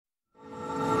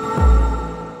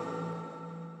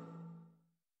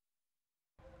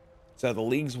So the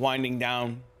league's winding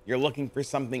down. You're looking for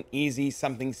something easy,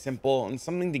 something simple, and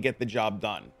something to get the job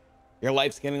done. Your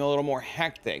life's getting a little more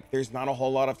hectic. There's not a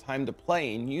whole lot of time to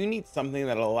play, and you need something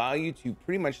that'll allow you to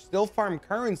pretty much still farm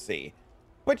currency,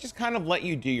 but just kind of let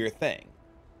you do your thing.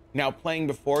 Now, playing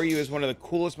before you is one of the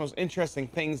coolest, most interesting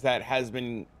things that has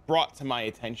been brought to my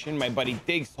attention. My buddy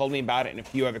Diggz told me about it, and a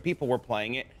few other people were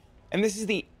playing it. And this is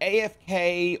the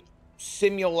AFK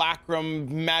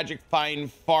Simulacrum Magic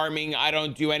Find Farming. I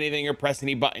don't do anything or press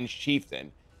any buttons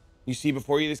Chieftain. You see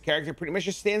before you, this character pretty much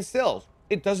just stands still.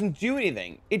 It doesn't do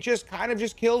anything. It just kind of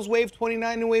just kills wave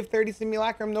 29 and wave 30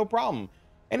 Simulacrum, no problem.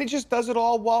 And it just does it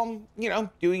all while, you know,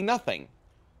 doing nothing.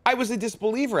 I was a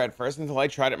disbeliever at first until I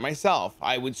tried it myself.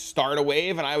 I would start a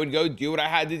wave and I would go do what I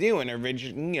had to do and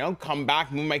eventually, you know, come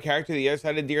back, move my character to the other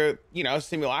side of the, you know,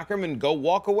 Simulacrum and go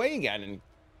walk away again. And,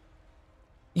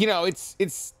 you know, it's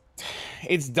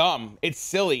dumb. It's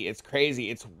silly. It's crazy.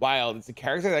 It's wild. It's a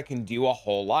character that can do a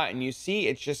whole lot. And you see,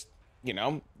 it's just, you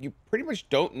know, you pretty much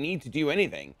don't need to do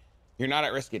anything. You're not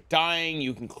at risk of dying.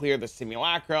 You can clear the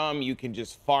Simulacrum. You can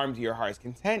just farm to your heart's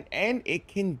content, and it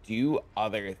can do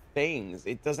other things.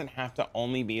 It doesn't have to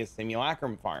only be a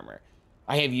Simulacrum farmer.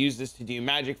 I have used this to do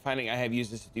magic finding. I have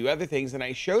used this to do other things, and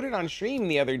I showed it on stream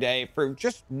the other day for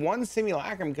just one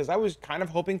Simulacrum because I was kind of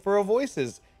hoping for a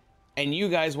voices. And you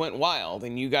guys went wild,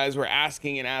 and you guys were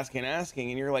asking and asking and asking,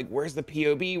 and you're like, where's the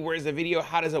POB? Where's the video?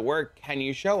 How does it work? Can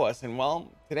you show us? And well,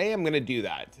 today I'm going to do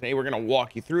that. Today we're going to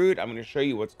walk you through it. I'm going to show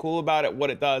you what's cool about it, what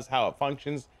it does, how it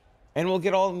functions, and we'll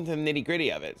get all into the nitty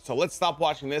gritty of it. So let's stop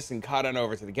watching this and cut on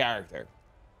over to the character.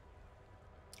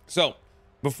 So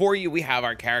before you, we have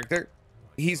our character.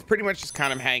 He's pretty much just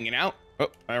kind of hanging out. Oh,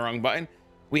 wrong button.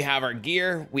 We have our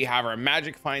gear, we have our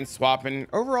magic find swapping.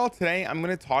 Overall today, I'm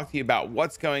going to talk to you about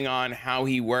what's going on, how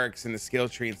he works, and the skill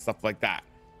tree and stuff like that.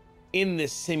 In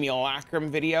this Simulacrum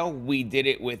video, we did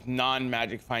it with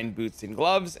non-magic find boots and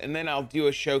gloves, and then I'll do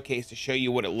a showcase to show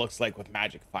you what it looks like with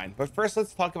magic find. But first,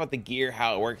 let's talk about the gear,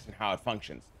 how it works, and how it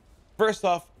functions. First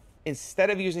off, instead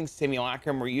of using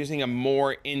Simulacrum, we're using a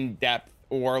more in-depth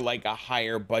or like a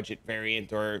higher budget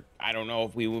variant, or I don't know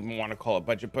if we would want to call it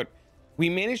budget, but we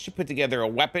managed to put together a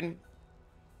weapon.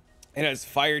 It has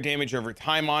fire damage over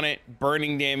time on it,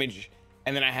 burning damage,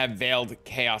 and then I have veiled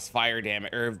chaos fire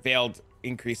damage, or veiled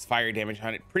increased fire damage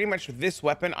on it. Pretty much with this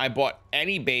weapon, I bought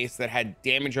any base that had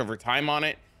damage over time on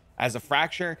it as a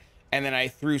fracture, and then I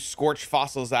threw scorched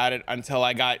fossils at it until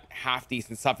I got half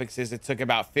decent suffixes. It took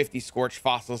about 50 scorched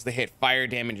fossils to hit fire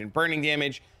damage and burning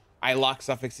damage. I locked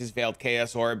suffixes, veiled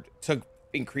chaos orb, took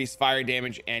increased fire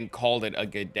damage, and called it a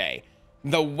good day.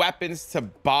 The weapons to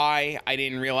buy, I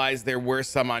didn't realize there were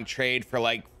some on trade for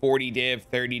like 40 div,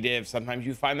 30 div. Sometimes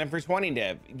you find them for 20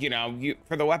 div. You know,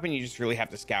 for the weapon, you just really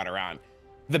have to scout around.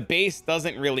 The base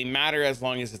doesn't really matter as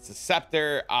long as it's a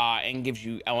scepter and gives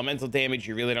you elemental damage.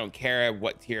 You really don't care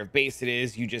what tier of base it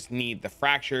is. You just need the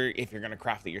fracture if you're going to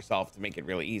craft it yourself to make it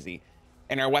really easy.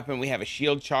 In our weapon, we have a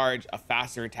shield charge, a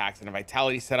faster attacks, and a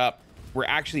vitality setup. We're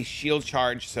actually shield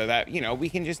charged so that, you know, we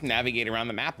can just navigate around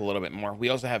the map a little bit more. We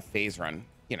also have phase run,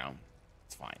 you know,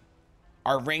 it's fine.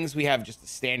 Our rings, we have just the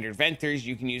standard venters.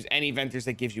 You can use any venters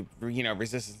that gives you, you know,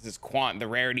 resistances, quant, the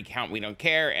rarity count, we don't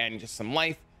care, and just some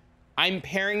life. I'm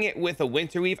pairing it with a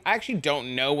winter weave. I actually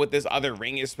don't know what this other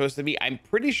ring is supposed to be. I'm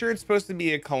pretty sure it's supposed to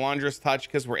be a Calandrous touch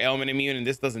because we're ailment immune and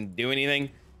this doesn't do anything.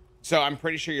 So I'm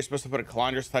pretty sure you're supposed to put a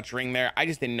Calandrous touch ring there. I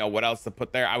just didn't know what else to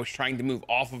put there. I was trying to move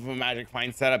off of a magic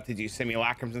find setup to do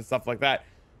Simulacrums and stuff like that.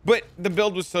 But the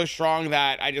build was so strong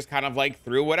that I just kind of like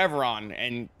threw whatever on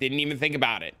and didn't even think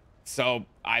about it. So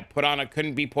I put on a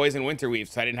couldn't be poison winter weave,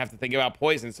 so I didn't have to think about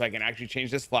poison, so I can actually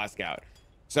change this flask out.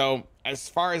 So as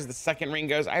far as the second ring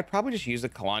goes, I'd probably just use a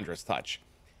Calandrous touch.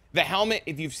 The helmet,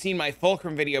 if you've seen my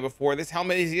Fulcrum video before, this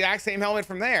helmet is the exact same helmet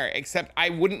from there, except I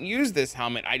wouldn't use this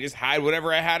helmet. I just had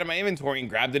whatever I had in my inventory and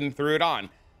grabbed it and threw it on.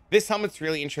 This helmet's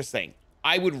really interesting.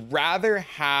 I would rather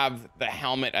have the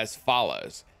helmet as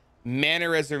follows: mana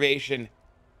reservation,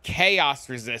 chaos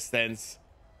resistance,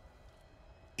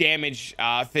 damage,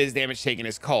 Phys damage taken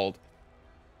is cold.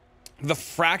 The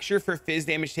fracture for Phys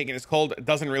damage taken is cold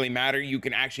doesn't really matter. You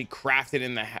can actually craft it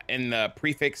in the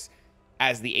prefix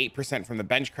as the 8% from the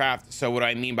bench craft. So what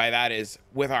I mean by that is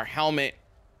with our helmet,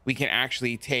 we can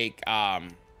actually take, do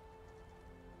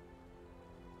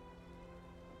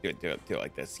it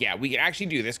like this. Yeah, we can actually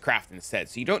do this craft instead.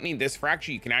 So you don't need this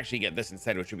fracture. You can actually get this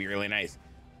instead, which would be really nice.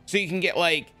 So you can get,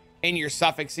 like, in your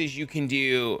suffixes, you can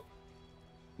do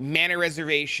mana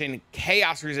reservation,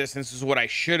 chaos resistance is what I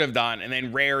should have done, and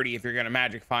then rarity if you're going to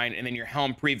magic find, and then your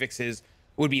helm prefixes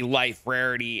would be life,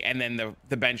 rarity, and then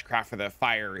the bench craft for the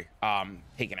fire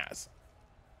taken as.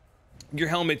 Your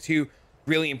helmet too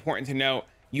Really important to note,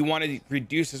 you want to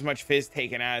reduce as much Phys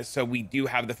taken as, so we do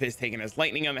have the Phys taken as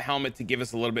lightning on the helmet to give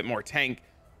us a little bit more tank.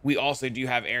 We also do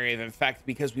have area of effect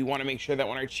because we want to make sure that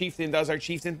when our Chieftain does our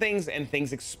Chieftain things and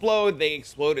things explode, they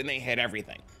explode and they hit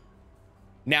everything.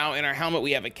 Now in our helmet,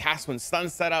 we have a cast when stun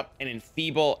setup, an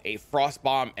enfeeble, a frost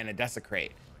bomb, and a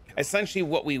desecrate. Essentially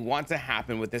what we want to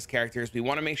happen with this character is we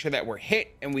want to make sure that we're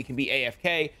hit and we can be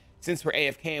AFK. Since we're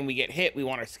AFK and we get hit, we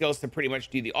want our skills to pretty much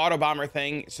do the auto bomber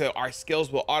thing. So our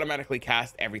skills will automatically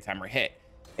cast every time we're hit.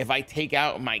 If I take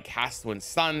out my cast when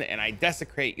stun and I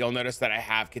desecrate, you'll notice that I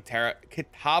have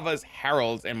Kitava's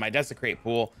Heralds in my desecrate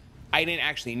pool. I didn't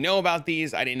actually know about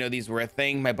these. I didn't know these were a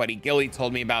thing. My buddy Gilly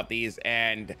told me about these,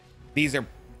 and these are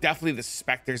definitely the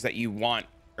specters that you want,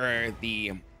 or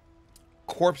the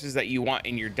corpses that you want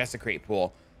in your desecrate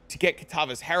pool. To get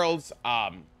Kitava's Heralds,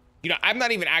 you know, I'm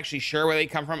not even actually sure where they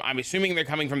come from. I'm assuming they're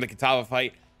coming from the Kitava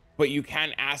fight, but you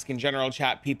can ask in general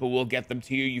chat. People will get them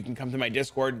to you. You can come to my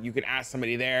Discord. You can ask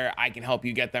somebody there. I can help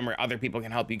you get them, or other people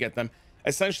can help you get them.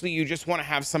 Essentially, you just want to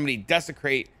have somebody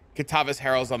desecrate Kitava's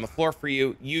Heralds on the floor for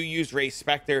you. You use Raise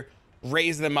Spectre,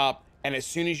 raise them up, and as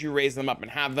soon as you raise them up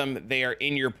and have them, they are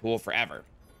in your pool forever.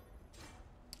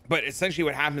 But essentially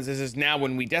what happens is now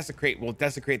when we desecrate, we'll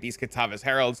desecrate these Kitava's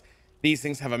Heralds. These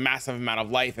things have a massive amount of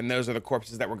life, and those are the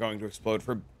corpses that we're going to explode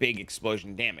for big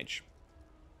explosion damage.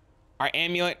 Our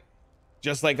amulet,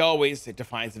 just like always, it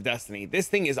Defiance of Destiny. This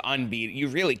thing is unbeatable. You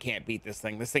really can't beat this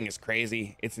thing. This thing is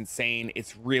crazy. It's insane.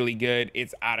 It's really good.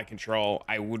 It's out of control.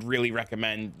 I would really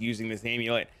recommend using this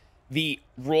amulet. The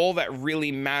roll that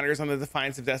really matters on the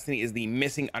Defiance of Destiny is the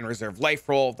missing unreserved life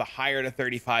roll. The higher to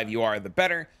 35 you are, the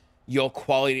better. You'll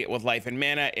quality it with life and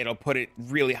mana. It'll put it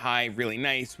really high, really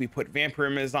nice. We put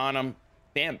vampirism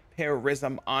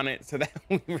on it so that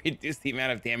we reduce the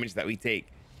amount of damage that we take.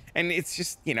 And it's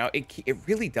just, you know, it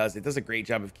really does. It does a great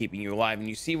job of keeping you alive. And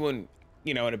you see when,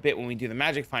 you know, in a bit when we do the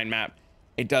Magic Find map,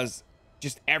 it does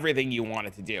just everything you want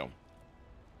it to do.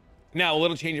 Now, a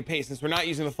little change of pace. Since we're not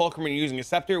using the Fulcrum and using a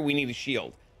Scepter, we need a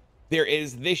shield. There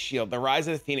is this shield, the Rise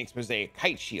of the Phoenix Mosaic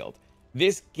Kite Shield.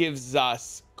 This gives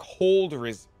us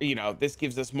this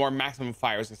gives us more maximum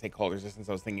fire. I was gonna say cold resistance.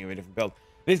 I was thinking of a different build.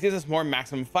 This gives us more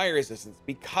maximum fire resistance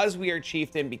because we are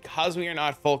Chieftain, because we are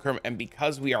not Fulcrum, and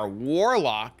because we are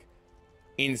Warlock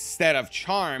instead of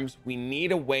Charms. We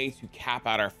need a way to cap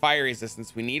out our fire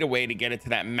resistance. We need a way to get it to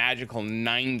that magical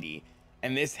 90,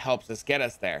 and this helps us get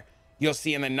us there. You'll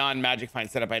see in the non-Magic Find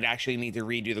setup, I'd actually need to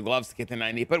redo the gloves to get to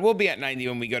 90, but we'll be at 90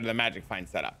 when we go to the Magic Find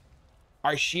setup.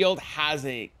 Our shield has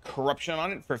a corruption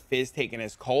on it for Phys taken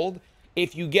as cold.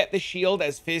 If you get the shield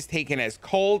as Phys taken as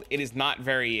cold, it is not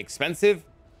very expensive.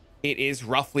 It is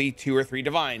roughly 2 or 3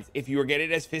 divines. If you get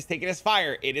it as Phys taken as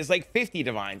fire, it is like 50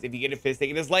 divines. If you get it Phys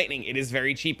taken as lightning, it is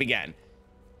very cheap again.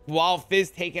 While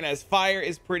Phys taken as fire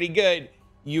is pretty good,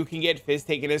 you can get Phys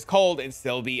taken as cold and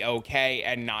still be okay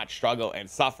and not struggle and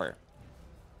suffer.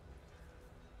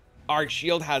 Our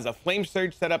shield has a Flame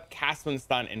Surge setup, Cast When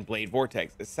Stun, and Blade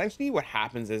Vortex. Essentially what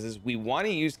happens is we want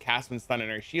to use Cast When Stun in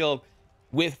our shield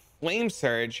with Flame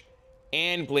Surge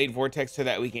and Blade Vortex so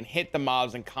that we can hit the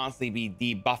mobs and constantly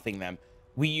be debuffing them.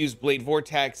 We use Blade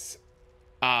Vortex,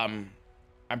 I'm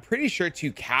pretty sure,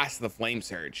 to cast the Flame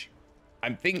Surge.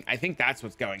 I think that's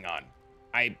what's going on.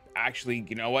 I actually,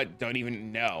 you know what, don't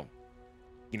even know.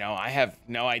 You know, I have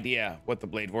no idea what the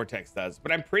Blade Vortex does,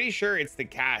 but I'm pretty sure it's to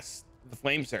cast the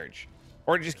Flame Surge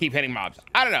or to just keep hitting mobs.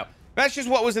 I don't know. That's just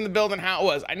what was in the build and how it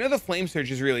was. I know the Flame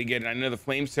Surge is really good, and I know the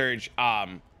Flame Surge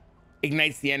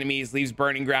ignites the enemies, leaves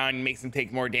burning ground, and makes them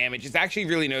take more damage. It's actually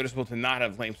really noticeable to not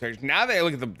have Flame Surge. Now that I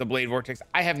look at the Blade Vortex,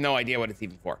 I have no idea what it's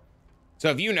even for. So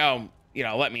if you know,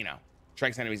 let me know.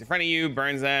 Strikes enemies in front of you,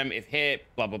 burns them, if hit,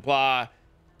 blah, blah, blah.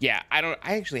 Yeah, I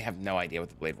actually have no idea what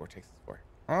the Blade Vortex is for.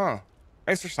 Oh,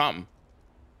 thanks for something.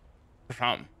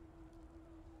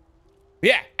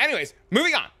 Yeah, anyways,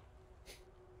 moving on.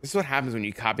 This is what happens when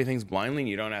you copy things blindly and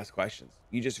you don't ask questions.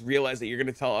 You just realize that you're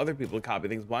going to tell other people to copy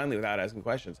things blindly without asking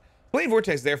questions. Blade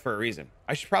Vortex is there for a reason.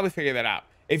 I should probably figure that out.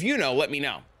 If you know, let me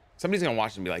know. Somebody's going to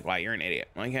watch and be like, wow, you're an idiot.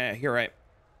 I'm like, yeah, you're right.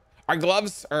 Our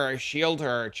gloves, or our shield, or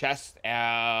our chest,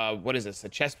 what is this? A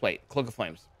chest plate, Cloak of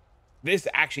Flames. This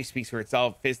actually speaks for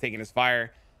itself. Phys taking his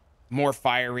fire, more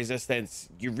fire resistance.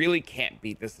 You really can't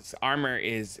beat this. This armor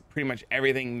is pretty much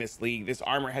everything in this league. This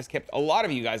armor has kept a lot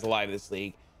of you guys alive this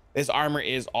league. This armor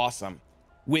is awesome.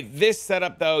 With this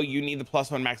setup, though, you need the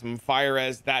 +1 maximum fire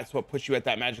res. That's what puts you at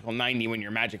that magical 90 when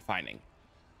you're magic finding.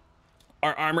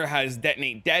 Our armor has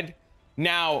Detonate Dead.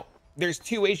 Now, there's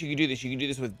 2 ways you can do this. You can do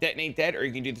this with Detonate Dead, or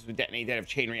you can do this with Detonate Dead of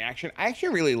Chain Reaction. I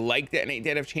actually really like Detonate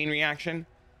Dead of Chain Reaction.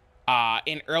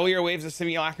 In earlier waves of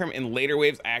Simulacrum, in later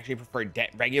waves, I actually prefer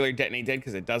regular Detonate Dead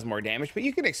because it does more damage, but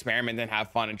you can experiment and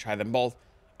have fun and try them both.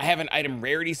 I have an item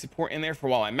rarity support in there for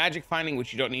while I'm magic finding,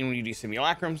 which you don't need when you do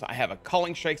Simulacrums. I have a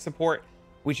Culling Strike support,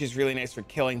 which is really nice for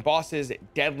killing bosses,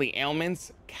 deadly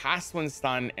ailments, cast when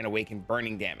stun, and awaken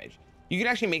burning damage. You can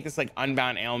actually make this like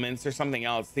unbound ailments or something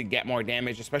else to get more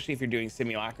damage, especially if you're doing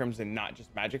Simulacrums and not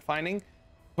just magic finding.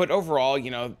 But overall,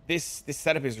 you know, this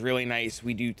setup is really nice.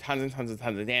 We do tons and tons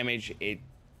of damage. It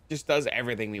just does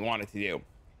everything we want it to do.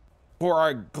 For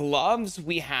our gloves,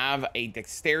 we have a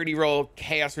dexterity roll,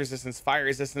 chaos resistance, fire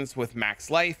resistance with max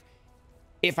life.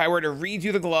 If I were to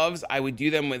redo the gloves, I would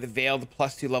do them with veiled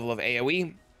 +2 level of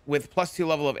AoE. With +2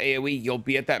 level of AoE, you'll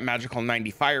be at that magical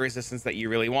 90 fire resistance that you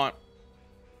really want.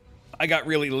 I got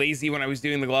really lazy when I was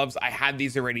doing the gloves. I had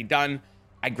these already done.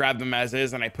 I grabbed them as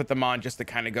is and I put them on just to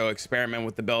kind of go experiment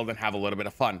with the build and have a little bit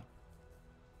of fun.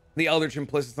 The Eldritch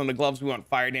Implicits on the gloves, we want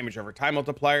fire damage over time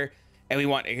multiplier, and we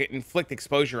want inflict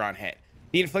exposure on hit.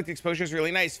 The inflict exposure is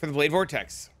really nice for the Blade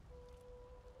Vortex.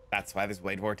 That's why there's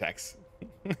Blade Vortex.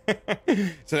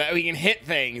 So that we can hit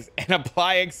things and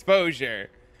apply exposure.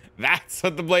 That's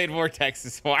what the Blade Vortex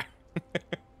is for.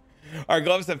 Our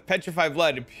gloves have Petrified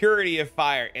Blood, Purity of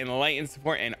Fire, Enlightened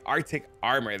Support, and Arctic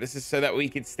Armor. This is so that we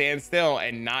can stand still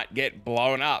and not get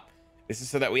blown up. This is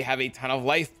so that we have a ton of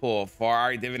life pool for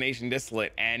our Divination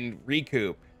Distillate and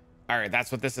Recoup. All right,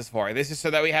 that's what this is for. This is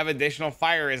so that we have additional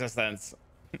fire resistance.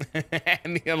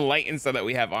 And the Enlightened so that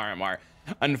we have RMR.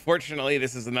 Unfortunately,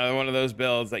 this is another one of those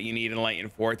builds that you need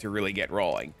Enlightened for to really get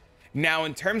rolling. Now,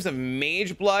 in terms of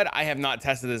Mage Blood, I have not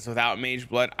tested this without Mage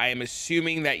Blood. I am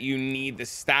assuming that you need the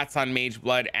stats on Mage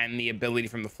Blood and the ability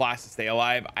from the flask to stay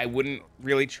alive. I wouldn't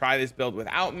really try this build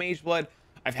without Mage Blood.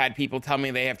 I've had people tell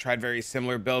me they have tried very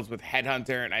similar builds with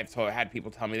Headhunter, and I've had people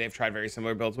tell me they've tried very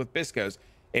similar builds with Biscos.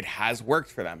 It has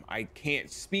worked for them. I can't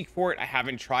speak for it. I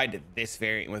haven't tried this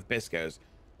variant with Biscos.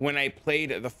 When I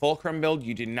played the Fulcrum build,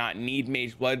 you did not need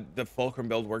Mage Blood. The Fulcrum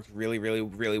build worked really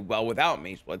well without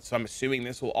Mage Blood. So I'm assuming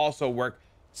this will also work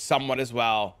somewhat as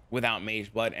well without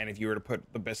Mage Blood. And if you were to put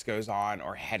the Biscos on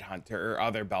or Headhunter or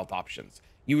other belt options,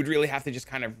 you would really have to just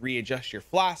kind of readjust your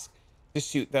flask to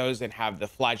suit those and have the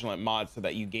Flagellant mod so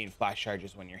that you gain flash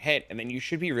charges when you're hit. And then you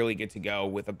should be really good to go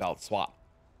with a belt swap.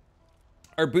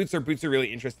 Our boots are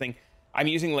really interesting. I'm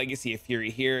using Legacy of Fury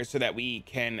here so that we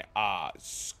can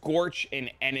scorch an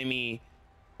enemy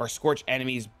or scorch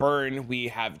enemies burn. We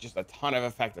have just a ton of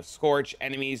effective scorch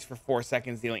enemies for 4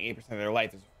 seconds, dealing 8% of their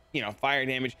life is, you know, fire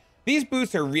damage. These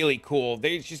boots are really cool.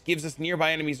 They just gives us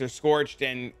nearby enemies are scorched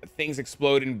and things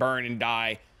explode and burn and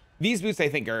die. These boots I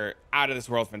think are out of this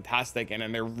world fantastic,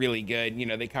 and they're really good. You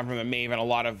know, they come from the Mave, and a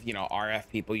lot of, you know, RF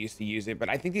people used to use it, but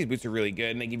I think these boots are really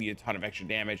good and they give you a ton of extra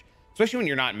damage, especially when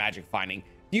you're not magic finding.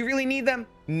 Do you really need them?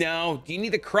 No. Do you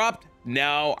need the corrupt?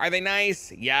 No. Are they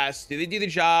nice? Yes. Do they do the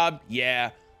job?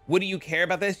 Yeah. What do you care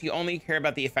about this? You only care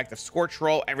about the effect of Scorch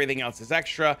roll. Everything else is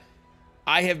extra.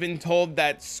 I have been told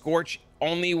that Scorch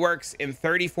only works in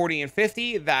 30, 40, and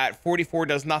 50, that 44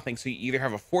 does nothing. So you either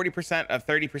have a 40%, a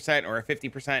 30%, or a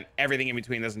 50%. Everything in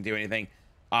between doesn't do anything.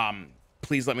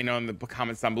 Please let me know in the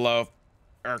comments down below,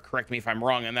 or correct me if I'm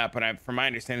wrong on that. But from my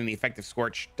understanding, the effective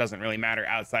Scorch doesn't really matter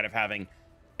outside of having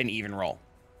an even roll.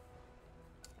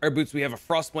 Our boots, we have a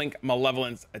Frostblink,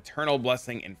 Malevolence, Eternal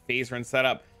Blessing, and Phase Run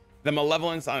setup. The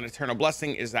Malevolence on Eternal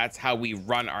Blessing is that's how we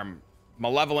run our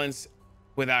Malevolence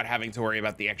without having to worry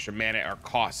about the extra mana or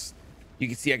costs. You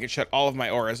can see I can shut all of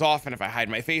my auras off, and if I hide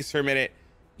my face for a minute,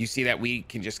 you see that we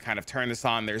can just kind of turn this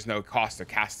on. There's no cost or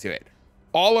cast to it.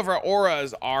 All of our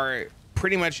auras are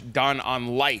pretty much done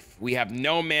on life. We have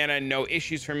no mana, no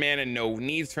issues for mana, no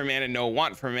needs for mana, no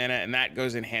want for mana, and that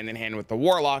goes in hand with the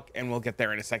Warlock, and we'll get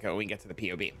there in a second when we get to the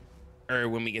POB, or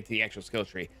when we get to the actual skill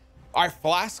tree. Our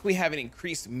flask, we have an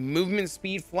increased movement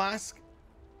speed flask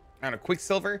on a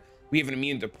Quicksilver. We have an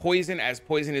immune to poison, as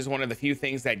poison is one of the few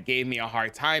things that gave me a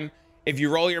hard time. If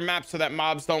you roll your map so that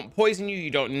mobs don't poison you,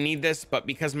 you don't need this, but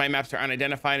because my maps are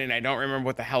unidentified and I don't remember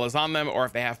what the hell is on them or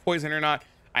if they have poison or not,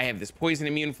 I have this poison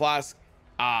immune flask.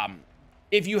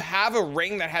 If you have a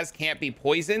ring that can't be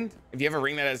poisoned,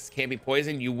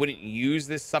 you wouldn't use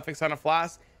this suffix on a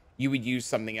flask. You would use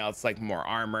something else like more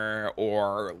armor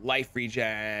or life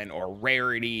regen or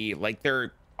rarity. Like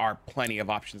there are plenty of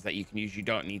options that you can use. You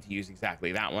don't need to use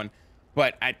exactly that one.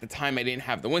 But at the time I didn't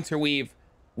have the Winter Weave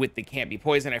with the can't be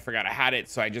poison. I forgot I had it.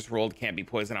 So I just rolled can't be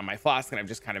poison on my flask and I've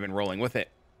just kind of been rolling with it.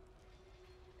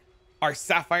 Our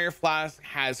Sapphire Flask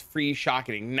has free shock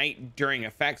and ignite during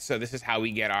effects. So this is how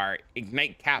we get our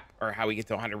ignite cap, or how we get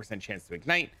to 100% chance to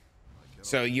ignite.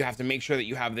 So you have to make sure that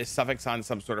you have this suffix on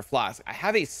some sort of flask. I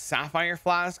have a Sapphire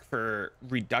Flask for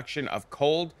reduction of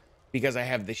cold. because I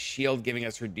have the shield giving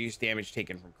us reduced damage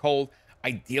taken from cold.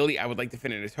 Ideally, I would like to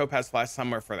fit in a topaz flask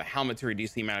somewhere for the helmet to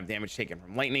reduce the amount of damage taken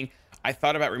from lightning. I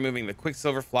thought about removing the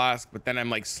quicksilver flask, but then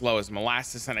I'm like slow as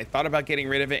molasses, and I thought about getting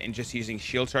rid of it and just using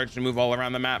shield charge to move all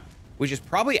around the map, which is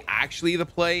probably actually the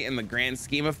play in the grand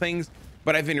scheme of things,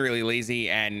 but I've been really lazy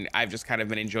and I've just kind of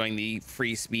been enjoying the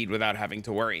free speed without having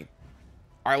to worry.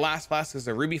 Our last flask is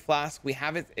a ruby flask. We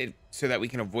have it so that we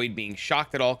can avoid being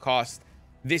shocked at all costs.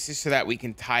 This is so that we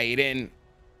can tie it in.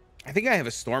 I think I have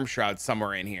a storm shroud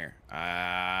somewhere in here.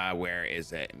 Where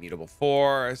is it? Immutable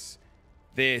force.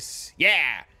 This.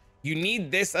 Yeah. You need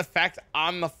this effect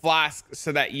on the flask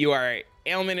so that you are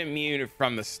ailment immune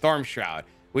from the storm shroud,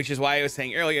 which is why I was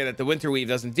saying earlier that the winter weave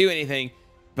doesn't do anything,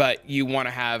 but you want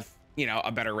to have, you know,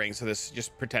 a better ring. So this,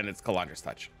 just pretend it's Calandra's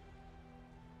touch.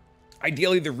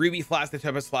 Ideally, the ruby flask, the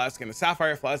topaz flask, and the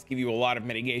sapphire flask give you a lot of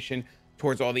mitigation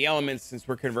towards all the elements. Since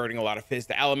we're converting a lot of Phys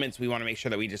to elements, we want to make sure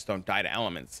that we just don't die to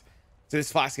elements. So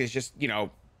this flask is just, you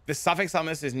know, the suffix on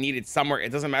this is needed somewhere.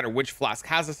 It doesn't matter which flask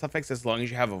has a suffix as long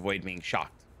as you have avoid being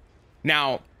shocked.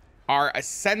 Now, our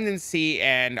ascendancy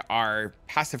and our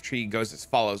passive tree goes as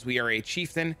follows. We are a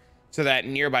chieftain, so that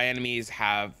nearby enemies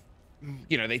have,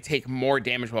 you know, they take more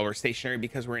damage while we're stationary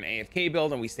because we're an AFK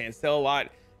build and we stand still a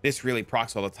lot. This really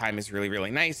procs all the time, is really,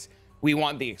 really nice. We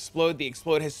want the explode. The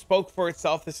explode has spoke for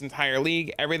itself this entire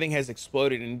league. Everything has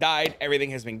exploded and died. Everything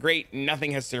has been great.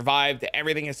 Nothing has survived.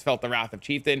 Everything has felt the wrath of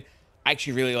Chieftain. I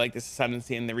actually really like this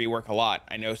ascendancy and the rework a lot.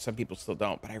 I know some people still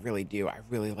don't, but I really do. I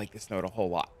really like this node a whole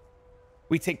lot.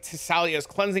 We take Tessalia's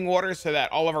cleansing water so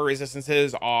that all of our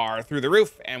resistances are through the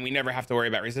roof and we never have to worry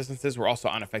about resistances. We're also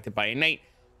unaffected by Ignite.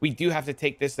 We do have to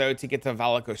take this though to get to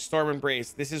Valako's Storm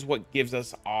Embrace. This is what gives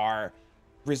us our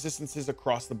resistances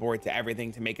across the board to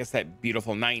everything to make us that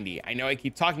beautiful 90. I know I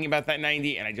keep talking about that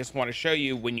 90, and I just want to show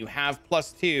you when you have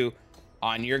 +2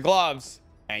 on your gloves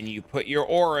and you put your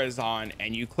auras on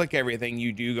and you click everything,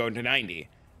 you do go to 90.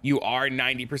 You are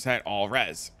 90% all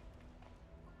res.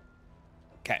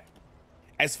 Okay.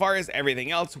 As far as everything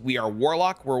else, we are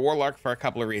Warlock. We're Warlock for a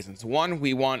couple of reasons. One,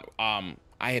 we want, I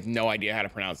have no idea how to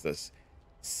pronounce this.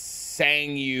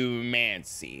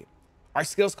 Sangumancy. Our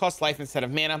skills cost life instead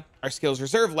of mana. Our skills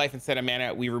reserve life instead of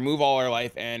mana. We remove all our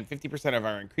life and 50% of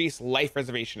our increased life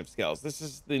reservation of skills. This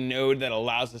is the node that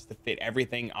allows us to fit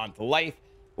everything onto life.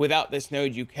 Without this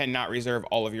node, you cannot reserve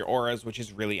all of your auras, which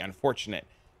is really unfortunate.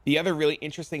 The other really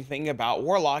interesting thing about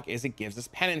Warlock is it gives us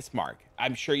Penance Mark.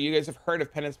 I'm sure you guys have heard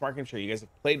of Penance Mark. I'm sure you guys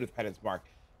have played with Penance Mark.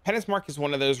 Penance Mark is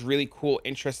one of those really cool,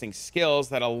 interesting skills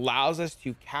that allows us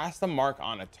to cast a mark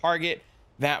on a target.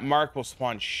 That mark will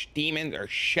spawn demons or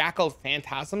shackled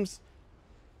phantasms.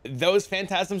 Those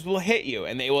phantasms will hit you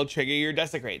and they will trigger your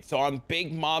desecrate. So on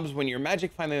big mobs, when you're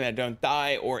magic finding that don't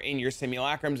die, or in your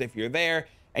simulacrums, if you're there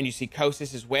and you see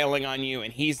Kosis is wailing on you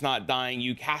and he's not dying,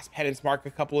 you cast Penance Mark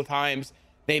a couple of times.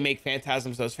 They make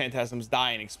phantasms. Those phantasms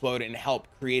die and explode and help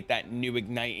create that new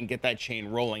ignite and get that chain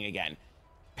rolling again.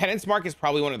 Penance Mark is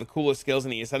probably one of the coolest skills in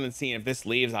the Ascendancy, and if this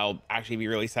leaves, I'll actually be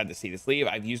really sad to see this leave.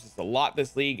 I've used this a lot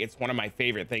this league. It's one of my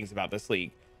favorite things about this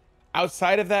league.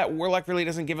 Outside of that, Warlock really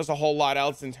doesn't give us a whole lot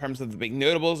else in terms of the big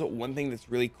notables. One thing that's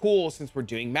really cool, since we're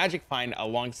doing Magic Find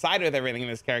alongside with everything in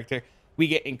this character, we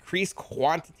get increased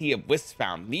quantity of Wisps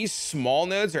found. These small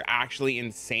nodes are actually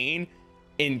insane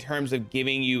in terms of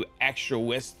giving you extra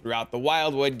Wisps throughout the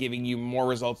Wildwood, giving you more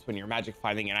results when you're Magic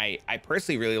Finding, and I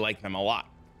personally really like them a lot.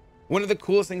 One of the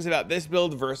coolest things about this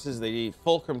build versus the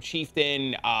Fulcrum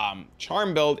Chieftain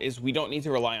charm build is we don't need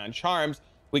to rely on charms.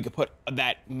 We could put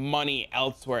that money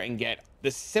elsewhere and get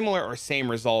the similar or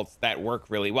same results that work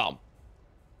really well.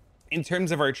 In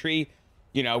terms of our tree,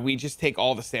 you know, we just take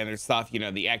all the standard stuff, you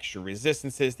know, the extra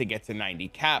resistances to get to 90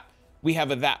 cap. We have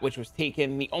a that which was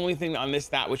taken. The only thing on this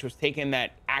that which was taken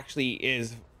that actually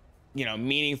is, you know,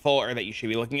 meaningful or that you should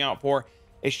be looking out for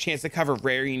is chance to cover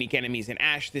rare unique enemies in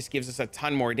Ash. This gives us a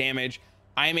ton more damage.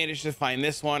 I managed to find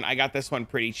this one. I got this one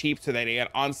pretty cheap so that I got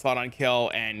onslaught on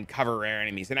kill and cover rare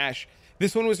enemies in Ash.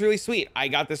 This one was really sweet. I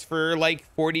got this for like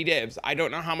 40 divs. I don't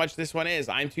know how much this one is.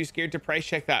 I'm too scared to price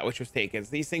check that which was taken.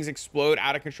 These things explode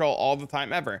out of control all the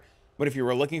time ever. But if you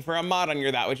were looking for a mod on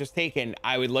your that which was taken,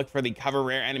 I would look for the cover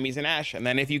rare enemies in Ash. And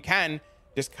then if you can,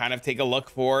 just kind of take a look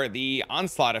for the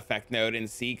onslaught effect node and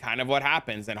see kind of what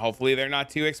happens. And hopefully they're not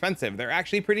too expensive. They're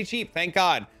actually pretty cheap, thank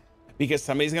God, because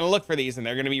somebody's going to look for these and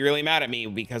they're going to be really mad at me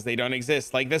because they don't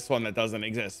exist, like this one that doesn't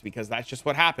exist, because that's just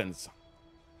what happens.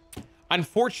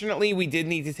 Unfortunately, we did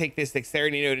need to take this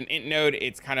dexterity node and int node.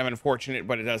 It's kind of unfortunate,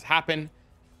 but it does happen.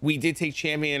 We did take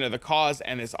champion of the cause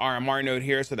and this RMR node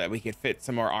here so that we could fit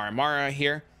some more RMR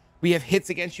here. We have hits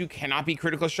against you cannot be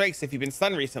critical strikes if you've been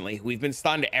stunned recently. We've been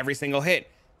stunned every single hit.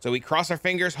 So we cross our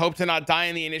fingers, hope to not die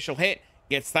in the initial hit,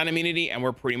 get stun immunity, and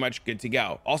we're pretty much good to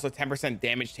go. Also 10%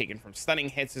 damage taken from stunning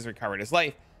hits is recovered as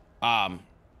life.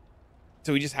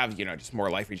 So we just have, you know, just more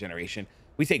life regeneration.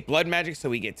 We take blood magic, so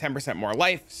we get 10% more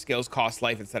life. Skills cost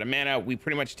life instead of mana. We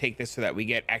pretty much take this so that we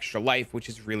get extra life, which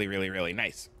is really, really, really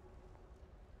nice.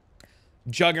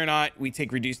 Juggernaut, we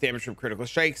take reduced damage from critical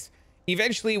strikes.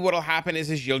 Eventually what'll happen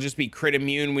is you'll just be crit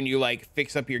immune when you like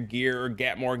fix up your gear or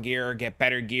get more gear or get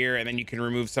better gear, and then you can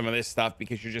remove some of this stuff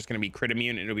because you're just going to be crit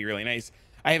immune and it'll be really nice.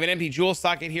 I have an empty jewel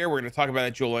socket here. We're going to talk about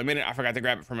that jewel in a minute. I forgot to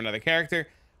grab it from another character.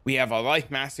 We have a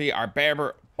life mastery, our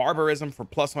barbarism for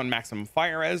 +1 maximum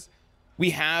fire res.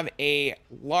 We have a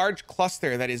large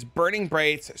cluster that is burning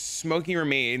brights, smoky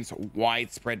remains,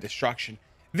 widespread destruction.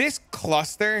 This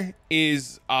cluster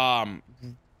is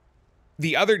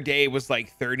the other day was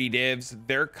like 30 divs.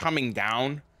 They're coming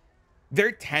down.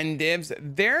 They're 10 divs.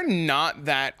 They're not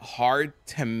that hard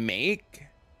to make,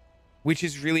 which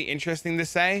is really interesting to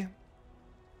say.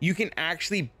 You can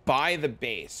actually buy the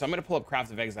base. So I'm going to pull up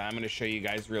Craft of Exile. I'm going to show you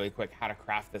guys really quick how to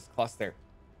craft this cluster.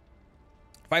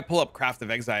 If I pull up Craft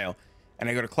of Exile and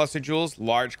I go to cluster jewels,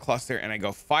 large cluster, and I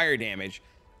go fire damage,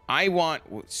 I want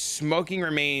smoking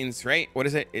remains, right? What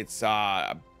is it? It's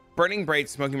burning bright,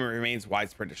 smoking remains,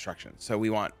 widespread destruction. So we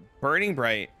want burning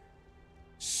bright,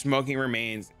 smoking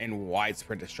remains, and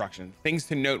widespread destruction. Things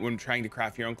to note when trying to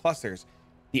craft your own clusters.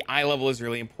 The eye level is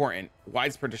really important.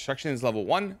 Widespread destruction is level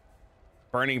 1.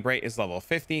 Burning bright is level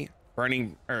 50.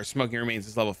 Smoking remains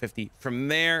is level 50. From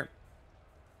there,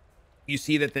 you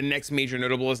see that the next major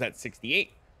notable is at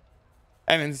 68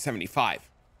 and then 75.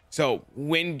 So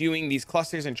when doing these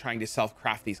clusters and trying to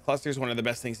self-craft these clusters, one of the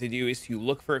best things to do is to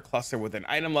look for a cluster with an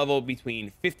item level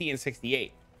between 50 and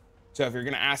 68. So if you're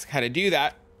going to ask how to do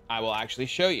that, I will actually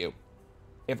show you.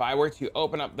 If I were to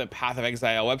open up the Path of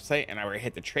Exile website and I were to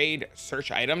hit the trade,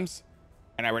 search items,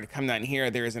 and I were to come down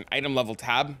here, there is an item level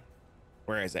tab.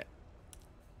 Where is it?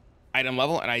 Item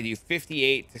level, and I do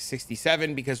 58 to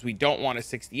 67 because we don't want a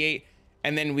 68.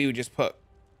 And then we would just put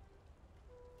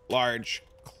large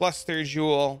cluster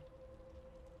jewel,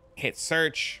 hit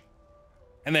search,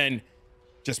 and then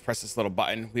just press this little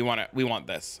button. We want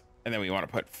this, and then we want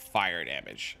to put fire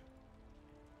damage.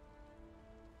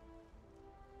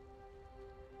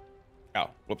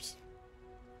 Oh, whoops.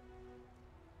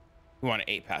 We want an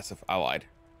 8 passive. I lied.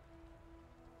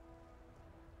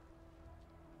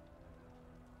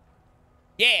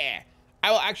 Yeah, I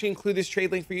will actually include this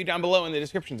trade link for you down below in the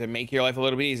description to make your life a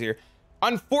little bit easier.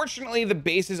 Unfortunately, the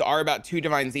bases are about 2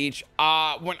 divines each.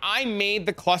 When I made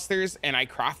the clusters and I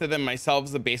crafted them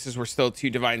myself, the bases were still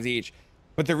 2 divines each.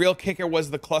 But the real kicker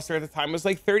was the cluster at the time was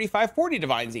like 35, 40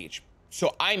 divines each.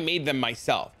 So I made them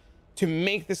myself. To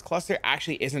make this cluster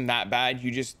actually isn't that bad. You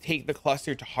just take the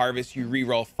cluster to harvest, you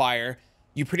reroll fire.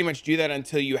 You pretty much do that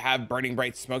until you have burning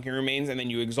bright smoking remains, and then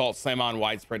you exalt slam on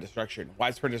widespread destruction.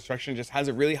 Widespread destruction just has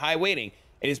a really high weighting.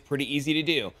 It is pretty easy to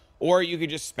do. Or you could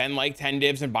just spend like 10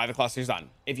 divs and buy the clusters done.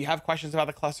 If you have questions about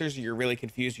the clusters, you're really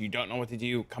confused, you don't know what to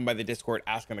do, come by the Discord,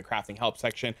 ask in the crafting help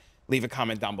section, leave a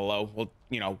comment down below. We'll,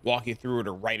 walk you through it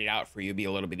or write it out for you, be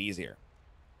a little bit easier.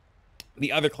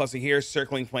 The other cluster here,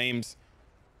 circling flames,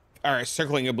 or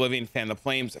circling oblivion, fan the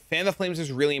flames. Fan the flames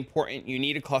is really important. You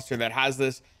need a cluster that has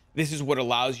this. This is what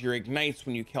allows your ignites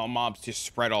when you kill mobs to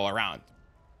spread all around.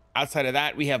 Outside of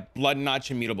that, we have Blood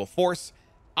Notch, Immutable Force.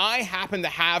 I happen to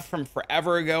have from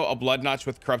forever ago a Blood Notch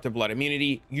with Corrupted Blood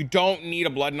immunity. You don't need a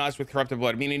Blood Notch with Corrupted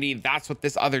Blood immunity. That's what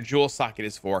this other jewel socket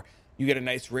is for. You get a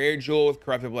nice rare jewel with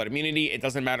Corrupted Blood immunity. It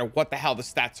doesn't matter what the hell the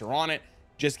stats are on it.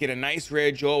 Just get a nice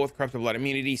rare jewel with Corrupted Blood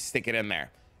immunity, stick it in there.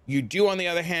 You do, on the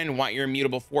other hand, want your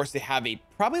Immutable Force to have a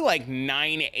probably like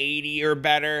 980 or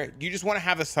better. You just want to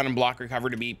have the stun and block recover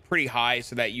to be pretty high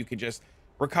so that you could just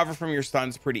recover from your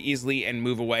stuns pretty easily and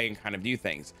move away and kind of do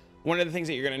things. One of the things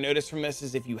that you're going to notice from this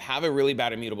is if you have a really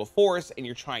bad Immutable Force and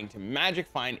you're trying to magic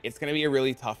find, it's going to be a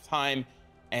really tough time,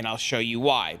 and I'll show you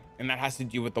why. And that has to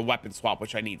do with the weapon swap,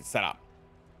 which I need to set up.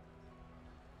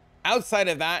 Outside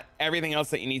of that, everything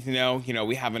else that you need to know,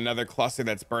 we have another cluster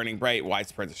that's burning bright,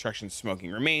 widespread destruction,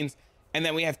 smoking remains. And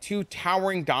then we have 2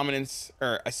 towering dominance,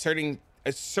 or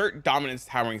assert dominance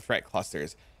towering threat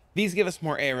clusters. These give us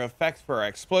more area effect for our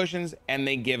explosions, and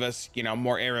they give us,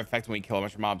 more area effect when we kill a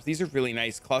bunch of mobs. These are really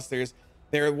nice clusters.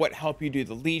 They're what help you do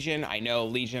the Legion. I know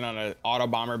Legion on an auto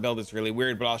bomber build is really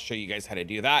weird, but I'll show you guys how to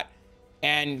do that.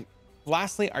 And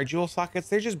lastly, our jewel sockets,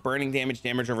 they're just burning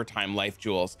damage over time, life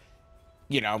jewels.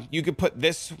 You could put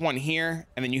this one here,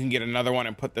 and then you can get another one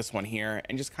and put this one here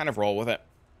and just kind of roll with it.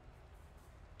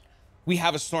 We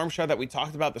have a Storm Shroud that we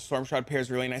talked about. The Storm Shroud pairs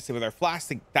really nicely with our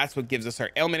flask. That's what gives us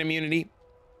our ailment immunity.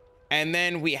 And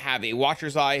then we have a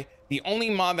Watcher's Eye. The only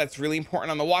mod that's really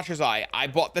important on the Watcher's Eye, I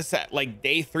bought this at like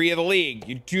day 3 of the league.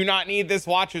 You do not need this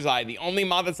Watcher's Eye. The only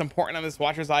mod that's important on this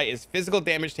Watcher's Eye is physical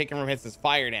damage taken from hits as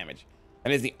fire damage.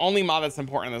 That is the only mod that's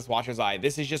important on this Watcher's Eye.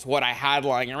 This is just what I had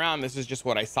lying around. This is just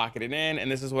what I socketed in, and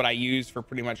this is what I use for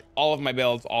pretty much all of my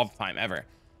builds all the time ever.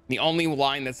 The only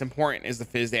line that's important is the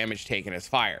Phys damage taken as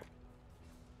fire.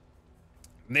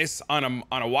 This on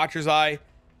a Watcher's Eye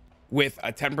with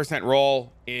a 10%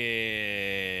 roll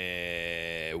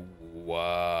is...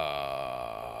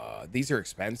 Whoa. These are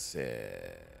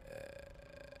expensive.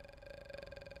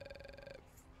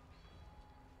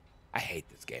 I hate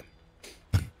this game.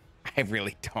 I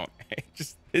really don't.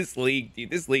 Just this league,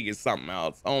 dude. This league is something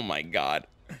else. Oh my god.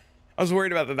 I was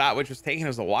worried about that which was taken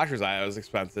as a Watcher's Eye. It was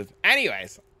expensive.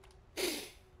 Anyways.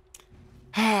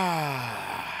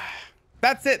 That's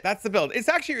it. That's the build. It's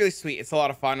actually really sweet. It's a lot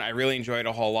of fun. I really enjoy it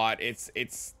a whole lot. It's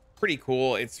pretty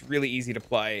cool. It's really easy to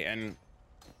play, and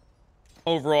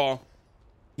overall,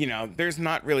 you know, there's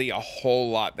not really a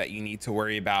whole lot that you need to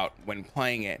worry about when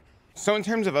playing it. So in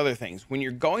terms of other things, when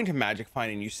you're going to magic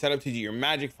finding, you set up to do your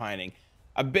magic finding,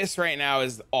 Abyss right now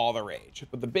is all the rage.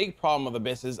 But the big problem with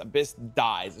Abyss is Abyss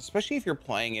dies, especially if you're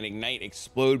playing an Ignite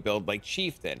Explode build like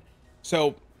Chieftain.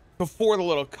 So before the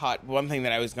little cut, one thing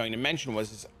that I was going to mention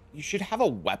was you should have a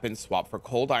weapon swap for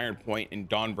Cold Iron Point and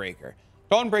Dawnbreaker.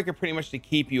 Dawnbreaker pretty much to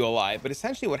keep you alive, but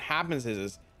essentially what happens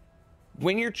is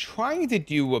when you're trying to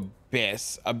do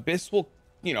Abyss will,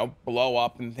 you know, blow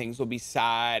up and things will be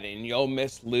sad and you'll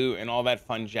miss loot and all that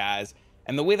fun jazz.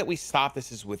 And the way that we stop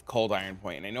this is with Cold Iron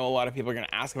Point. And I know a lot of people are going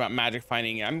to ask about magic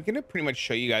finding, and I'm going to pretty much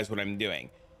show you guys what I'm doing.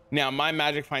 Now, my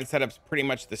magic find setup's pretty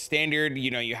much the standard.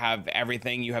 You know, you have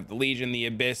everything. You have the Legion, the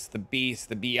Abyss, the Beast,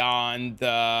 the Beyond,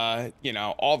 you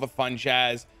know, all the fun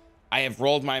jazz. I have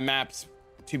rolled my maps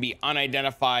to be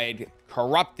unidentified,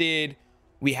 corrupted.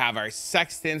 We have our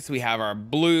sextants, we have our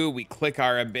blue, we click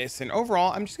our Abyss, and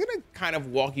overall, I'm just gonna kind of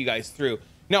walk you guys through.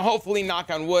 Now, hopefully, knock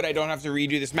on wood, I don't have to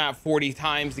redo this map 40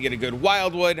 times to get a good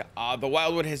Wildwood. The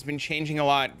Wildwood has been changing a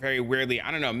lot, very weirdly. I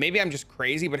don't know, maybe I'm just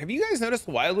crazy, but have you guys noticed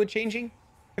the Wildwood changing?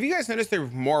 Have you guys noticed there are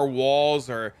more walls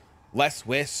or less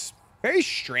wisps? Very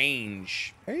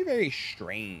strange, very, very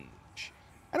strange.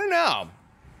 I don't know,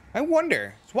 I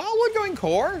wonder, is Wildwood going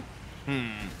core?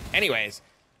 Anyways,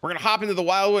 we're gonna hop into the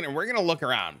Wildwood and we're gonna look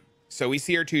around. So we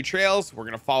see our 2 trails. We're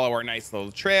gonna follow our nice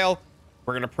little trail.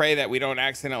 We're gonna pray that we don't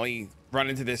accidentally run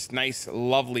into this nice,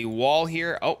 lovely wall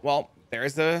here. Oh, well,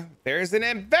 there's an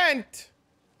event.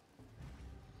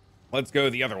 Let's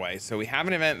go the other way. So we have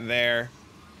an event there.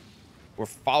 We'll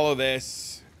follow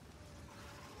this.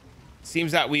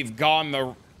 Seems that we've gone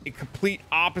the complete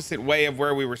opposite way of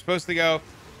where we were supposed to go,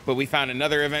 but we found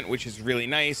another event, which is really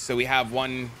nice. So we have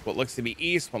one, what looks to be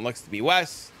east, one looks to be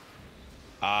west.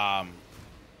 I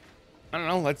don't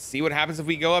know. Let's see what happens if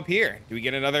we go up here. Do we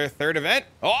get another 3rd event?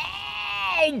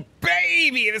 Oh,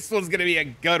 baby. This one's going to be a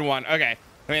good one. Okay.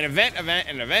 I mean, event,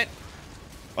 and event.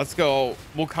 Let's go.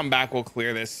 We'll come back. We'll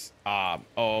clear this.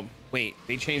 Oh, wait.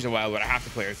 They changed the Wildwood. I have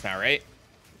to clear this now, right?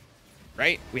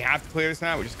 Right? We have to clear this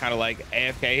now. We're just kind of like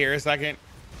AFK here a second.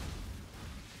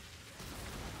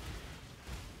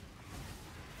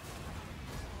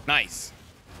 Nice.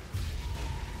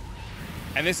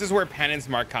 And this is where Penance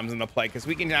Mark comes into play, because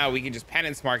we can just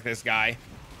Penance Mark this guy,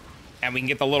 and we can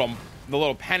get the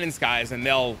little penance guys, and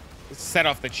they'll set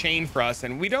off the chain for us,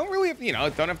 and we don't really have, you know,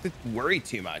 don't have to worry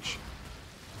too much.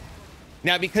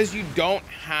 Now, because you don't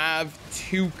have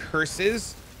 2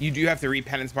 curses, you do have to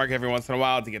re-Penance Mark every once in a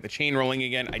while to get the chain rolling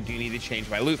again. I do need to change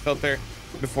my loot filter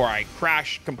before I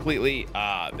crash completely.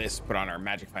 This put on our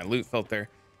Magic Find loot filter,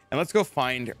 and let's go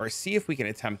find, or see if we can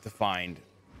attempt to find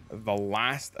the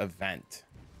last event.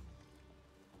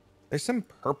 There's some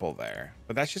purple there,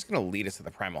 but that's just going to lead us to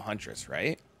the Primal Huntress,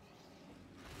 right?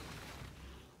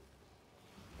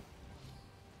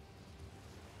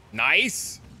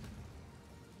 Nice.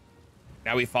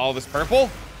 Now we follow this purple.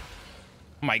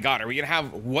 Oh my god, are we gonna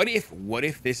have, what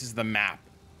if this is the map?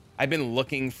 I've been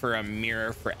looking for a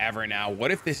mirror forever now. What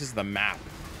if this is the map?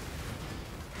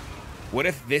 What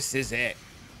if this is it?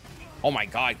 Oh my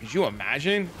god, could you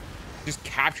imagine? Just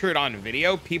capture it on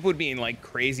video. People would be in like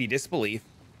crazy disbelief.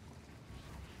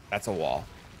 That's a wall.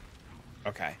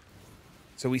 Okay.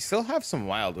 So we still have some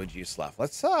Wildwood juice left.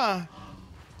 Let's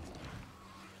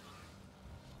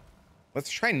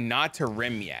try not to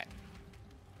rim yet.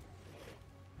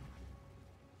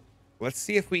 Let's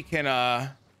see if we can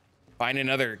find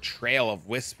another trail of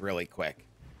wisp really quick.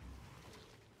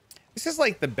 This is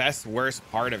like the best worst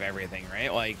part of everything,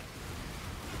 right? Like,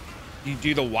 you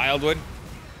do the Wildwood.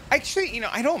 Actually, you know,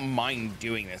 I don't mind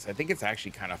doing this. I think it's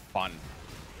actually kind of fun.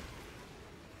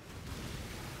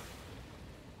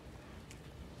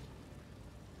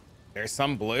 There's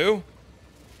some blue.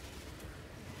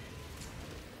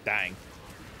 Dang.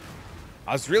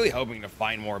 I was really hoping to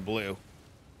find more blue.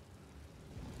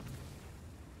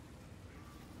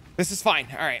 This is fine.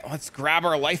 All right, let's grab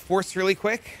our life force really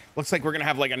quick. Looks like we're gonna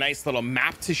have like a nice little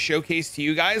map to showcase to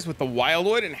you guys with the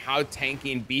Wildwood and how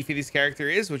tanky and beefy this character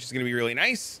is, which is gonna be really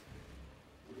nice.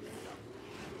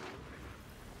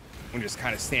 We'll just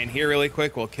kind of stand here really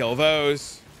quick. We'll kill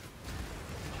those.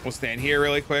 We'll stand here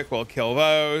really quick. We'll kill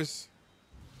those.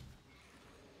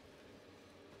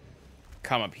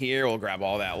 Come up here. We'll grab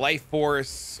all that life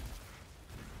force.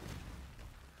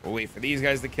 We'll wait for these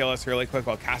guys to kill us really quick.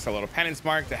 We'll cast our little penance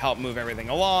mark to help move everything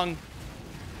along.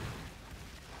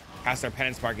 Cast our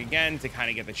penance mark again to kind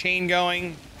of get the chain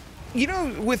going. You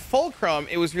know, with Fulcrum,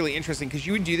 it was really interesting because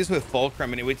you would do this with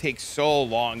Fulcrum and it would take so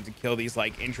long to kill these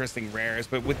like interesting rares.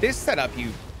 But with this setup,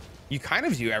 you kind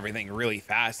of do everything really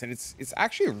fast, and it's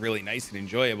actually really nice and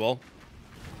enjoyable.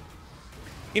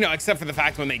 You know, except for the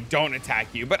fact when they don't attack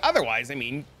you. But otherwise, I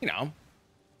mean, you know,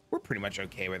 we're pretty much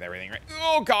okay with everything, right?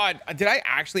 Oh, God. Did I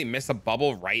actually miss a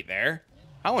bubble right there?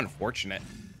 How unfortunate.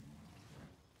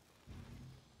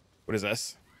 What is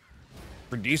this?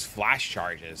 Reduce flash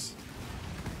charges.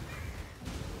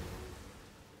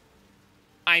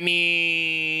 I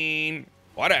mean,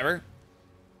 whatever.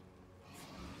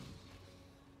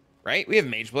 Right? We have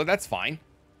Mage Blood. That's fine.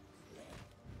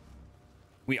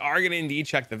 We are going to indeed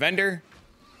check the vendor.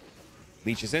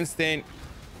 Leech is instant.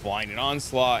 Blinded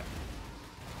Onslaught.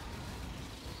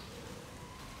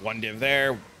 One div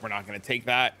there. We're not going to take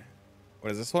that.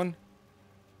 What is this one?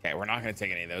 Okay, we're not going to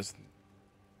take any of those.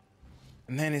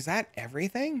 And then is that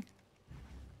everything?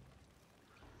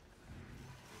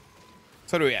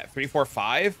 So what are we at? 3, 4,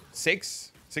 5,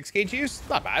 6 6k juice?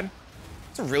 Not bad.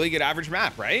 It's a really good average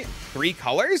map, right? 3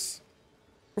 colors?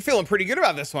 We're feeling pretty good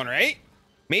about this one, right?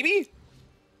 Maybe?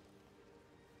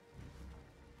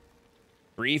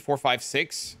 3, 4, 5,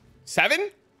 6, 7,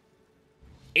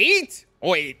 8. Oh,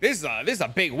 wait, this is a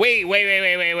big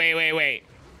wait.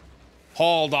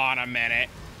 Hold on a minute.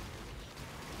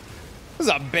 This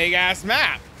is a big ass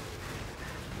map.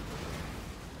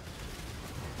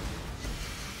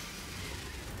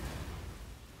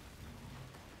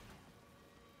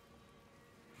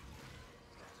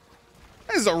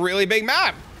 This is a really big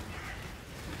map.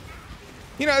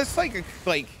 You know, it's like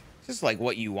just like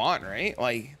what you want, right?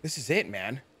 Like, this is it,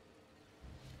 man.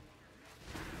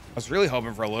 I was really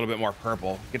hoping for a little bit more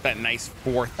purple. Get that nice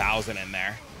 4,000 in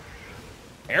there.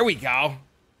 There we go.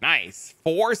 Nice.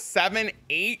 4, 7,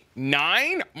 8,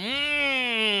 9.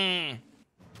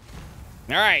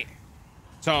 All right.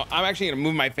 So I'm actually going to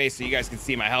move my face so you guys can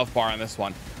see my health bar on this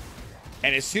one.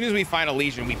 And as soon as we find a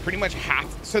Legion, we pretty much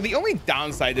have to. So the only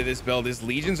downside to this build is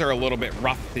Legions are a little bit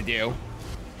rough to do.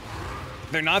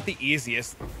 They're not the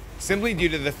easiest, simply due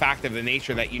to the fact of the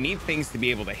nature that you need things to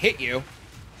be able to hit you.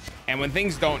 And when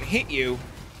things don't hit you,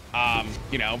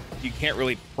 you know, you can't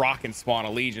really proc and spawn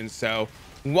a Legion. So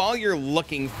while you're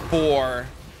looking for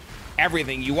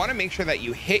everything, you want to make sure that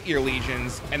you hit your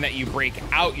Legions and that you break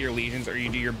out your Legions, or you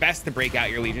do your best to break out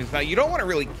your Legions. Now, you don't want to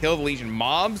really kill the Legion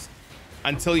mobs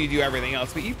until you do everything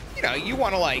else, but you know, you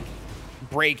want to like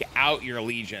break out your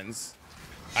Legions.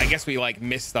 I guess we like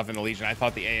missed stuff in the Legion. I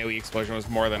thought the AoE explosion was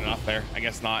more than enough there. I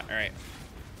guess not. All right,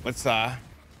 let's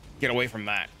get away from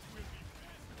that.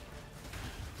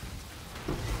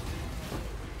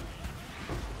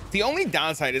 The only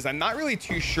downside is I'm not really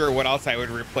too sure what else I would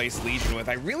replace Legion with.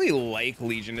 I really like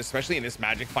Legion, especially in this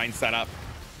Magic Find setup,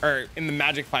 or in the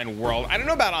Magic Find world. I don't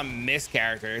know about on this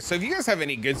character. So if you guys have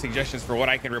any good suggestions for what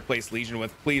I can replace Legion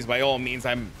with, please, by all means,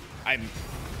 I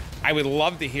would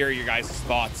love to hear your guys'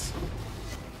 thoughts.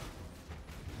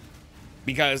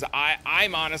 Because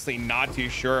I'm honestly not too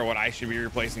sure what I should be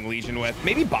replacing Legion with.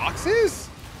 Maybe boxes?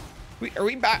 Are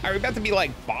we about to be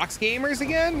like box gamers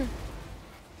again?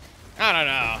 I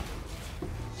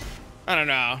don't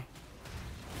know. I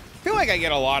feel like I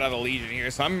get a lot of the Legion here,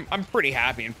 so I'm pretty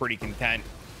happy and pretty content.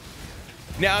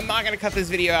 Now, I'm not going to cut this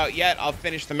video out yet. I'll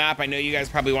finish the map. I know you guys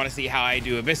probably want to see how I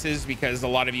do Abysses, because a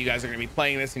lot of you guys are going to be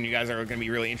playing this and you guys are going to be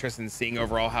really interested in seeing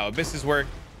overall how Abysses work.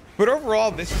 But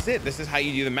overall, this is it. This is how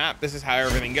you do the map. This is how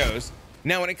everything goes.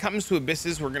 Now, when it comes to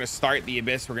Abysses, we're going to start the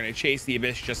Abyss. We're going to chase the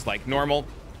Abyss just like normal.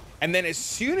 And then as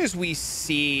soon as we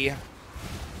see,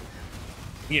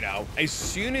 you know, as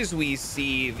soon as we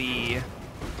see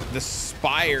the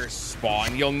Spire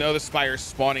spawn, you'll know the Spire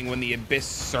spawning when the Abyss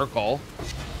circle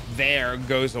there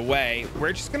goes away.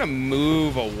 We're just gonna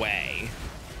move away.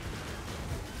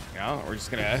 You know, we're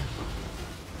just gonna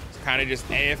kind of just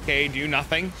AFK, do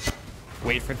nothing,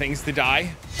 wait for things to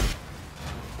die.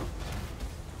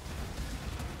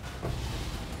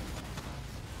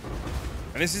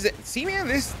 And this is it. See, man,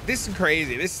 this is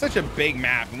crazy. This is such a big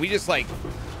map, and we just like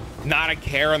not a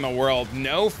care in the world,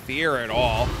 no fear at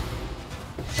all.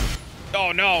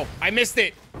 Oh no, I missed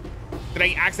it. Did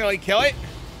I accidentally kill it?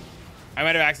 I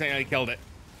might have accidentally killed it.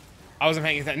 I wasn't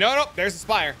paying attention. No, there's the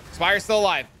Spire. Spire's still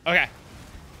alive. Okay.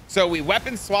 So we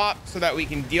weapon swap so that we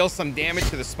can deal some damage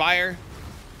to the Spire.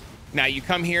 Now you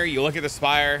come here, you look at the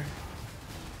Spire.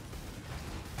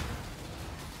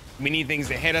 We need things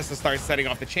to hit us to start setting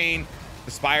off the chain.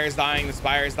 The Spire's dying, the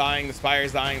Spire's dying, the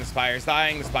Spire's dying, the Spire's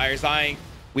dying, the Spire's dying.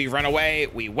 We run away,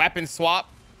 we weapon swap.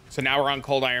 So now we're on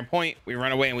Cold Iron Point. We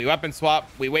run away and we weapon swap.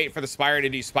 We wait for the Spire to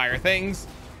do Spire things.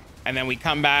 And then we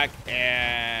come back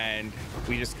and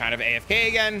we just kind of AFK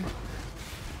again.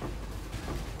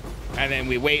 And then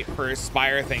we wait for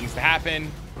Spire things to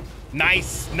happen.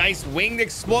 Nice winged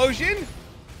explosion.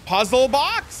 Puzzle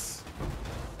box.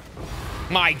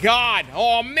 My God.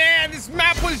 Oh man, this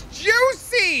map was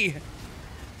juicy.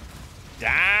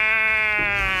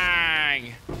 Dang.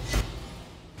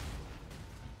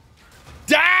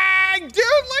 Dang, dude, look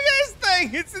at this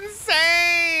thing. It's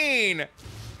insane.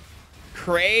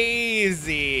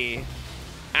 Crazy.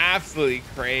 Absolutely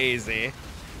crazy.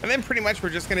 And then pretty much we're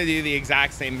just gonna do the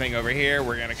exact same thing over here.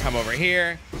 We're gonna come over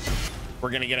here.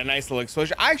 We're gonna get a nice little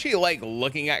explosion. I actually like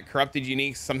looking at corrupted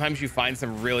uniques. Sometimes you find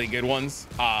some really good ones.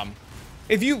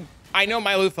 I know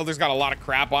my loot filter's got a lot of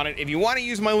crap on it. If you want to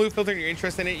use my loot filter and you're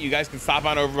interested in it, you guys can stop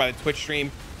on over by the Twitch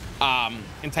stream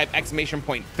and type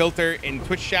 !filter in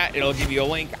Twitch chat. It'll give you a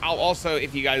link. I'll also,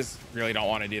 if you guys really don't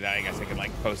want to do that, I guess I could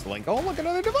like post a link. Oh, look,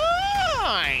 another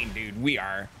divine. Dude,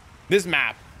 this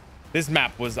map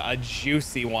was a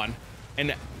juicy one.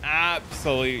 An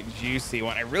absolute juicy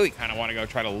one. I really kind of want to go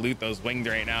try to loot those winged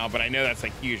right now, but I know that's a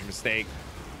huge mistake.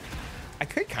 I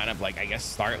could kind of like, I guess,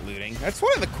 start looting. That's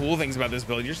one of the cool things about this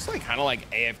build. You're just like kind of like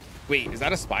AF. Wait, is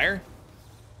that a Spire?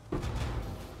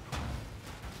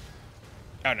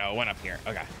 Oh no, it went up here.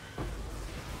 Okay.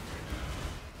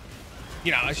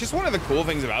 You know, it's just one of the cool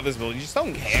things about this build. You just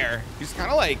don't care. You just kind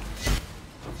of like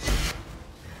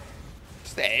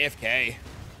just the AFK.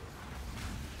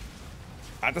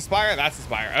 At the Spire? That's the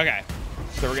Spire. Okay.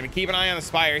 So we're going to keep an eye on the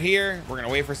Spire here. We're going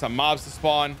to wait for some mobs to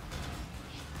spawn.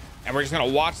 And we're just going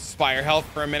to watch the Spire health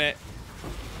for a minute.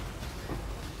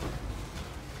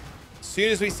 As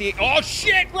soon as we see... Oh,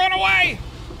 shit! Run away!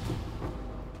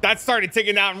 That started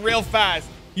ticking down real fast.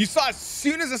 You saw as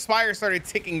soon as the Spire started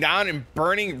ticking down and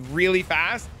burning really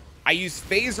fast, I used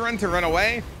phase run to run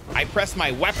away. I pressed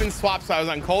my weapon swap so I was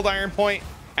on Cold Iron Point.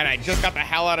 And I just got the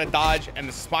hell out of dodge, and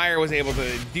the Spire was able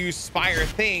to do Spire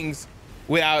things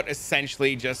without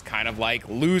essentially just kind of like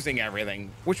losing everything,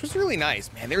 which was really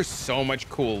nice. Man, there's so much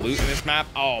cool loot in this map.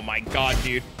 Oh my God,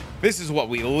 dude. This is what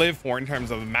we live for in terms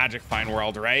of the Magic Find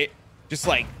world, right? Just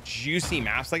like juicy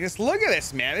maps like this. Look at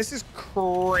this, man. This is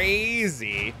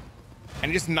crazy.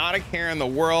 And just not a care in the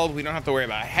world. We don't have to worry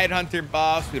about headhunter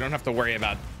buffs. We don't have to worry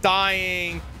about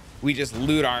dying. We just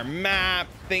loot our map.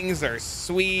 Things are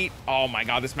sweet. Oh my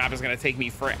God, this map is gonna take me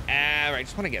forever. I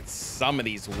just wanna get some of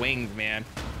these wings, man.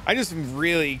 I just am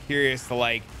really curious to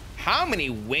like, how many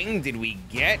wing did we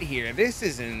get here? This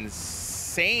is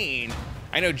insane.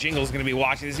 I know Jingle's gonna be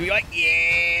watching this and be like,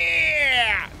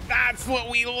 yeah, that's what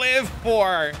we live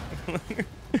for.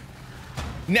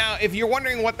 Now, if you're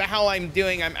wondering what the hell I'm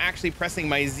doing, I'm actually pressing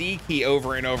my Z key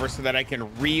over and over so that I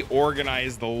can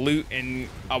reorganize the loot in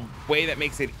a way that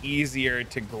makes it easier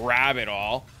to grab it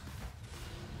all.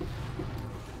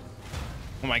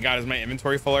 Oh my God, is my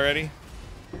inventory full already?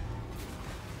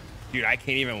 Dude, I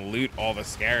can't even loot all the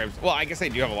scarabs. Well, I guess I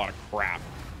do have a lot of crap.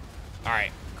 All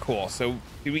right, cool. So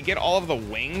did we get all of the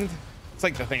winged? It's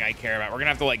like the thing I care about. We're gonna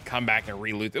have to like come back and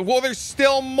re-loot it. Well, there's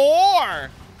still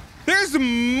more. There's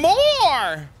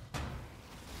more.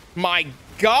 My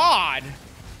God.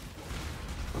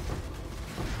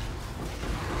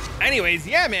 Anyways,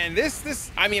 yeah, man,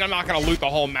 I mean, I'm not gonna loot the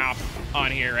whole map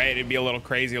on here, right? It'd be a little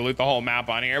crazy to loot the whole map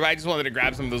on here, but I just wanted to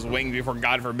grab some of those wings before,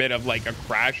 God forbid, of like a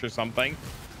crash or something.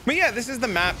 But yeah, this is the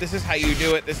map. This is how you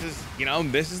do it. This is, you know,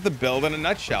 this is the build in a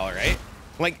nutshell, right?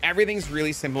 Like everything's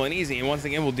really simple and easy. And once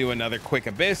again, we'll do another quick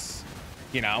abyss.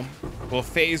 You know, we'll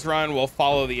phase run, we'll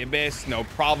follow the abyss, no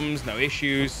problems, no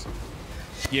issues.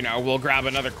 You know, we'll grab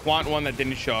another quant one that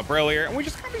didn't show up earlier, and we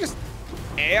just kind of just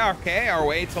AFK our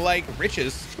way to like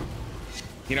riches.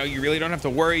 You know, you really don't have to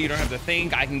worry, you don't have to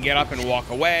think. I can get up and walk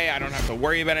away. I don't have to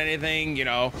worry about anything. You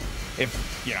know,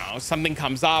 if, you know, something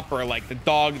comes up, or like the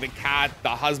dog, the cat, the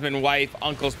husband, wife,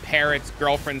 uncles, parents,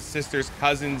 girlfriends, sisters,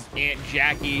 cousins, Aunt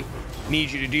Jackie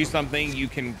needs you to do something, you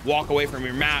can walk away from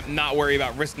your map, not worry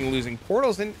about risking losing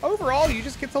portals, and overall you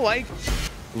just get to like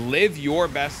live your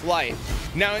best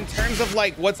life. Now, in terms of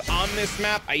like what's on this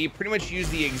map, I pretty much use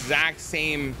the exact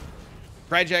same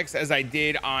Regex as I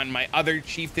did on my other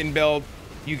Chieftain build.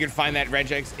 You can find that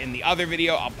Regex in the other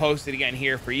video. I'll post it again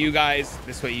here for you guys.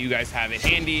 This way you guys have it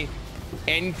handy.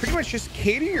 And pretty much just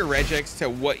cater your Regex to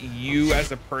what you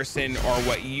as a person or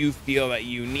what you feel that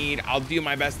you need. I'll do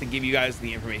my best to give you guys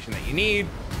the information that you need.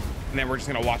 And then we're just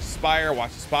gonna watch the spire,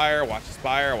 watch the spire, watch the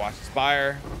spire, watch the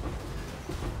spire.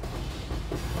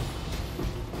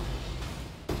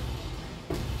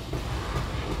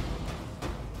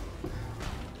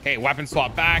 Okay, weapon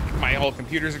swap back. My whole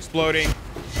computer's exploding.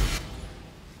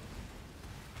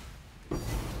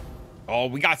 Oh,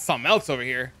 we got something else over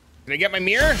here. Did I get my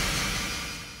mirror?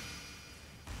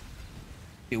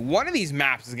 Dude, one of these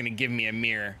maps is gonna give me a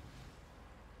mirror.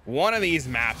 One of these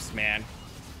maps, man.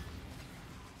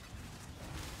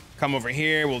 Come over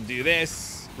here, we'll do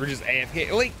this. We're just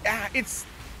AFK. Like, it's...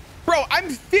 Bro, I'm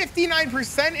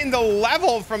 59% in the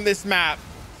level from this map.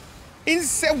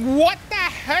 What the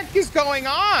heck is going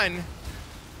on?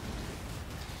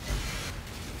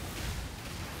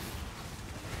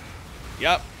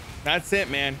 Yep, that's it,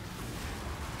 man.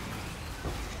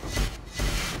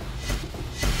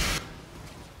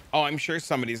 Oh, I'm sure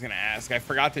somebody's gonna ask. I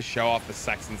forgot to show off the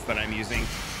sextants that I'm using.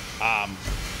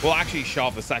 We'll actually show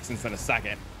off the sextants in a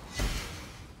second.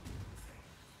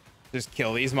 Just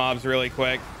kill these mobs really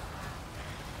quick.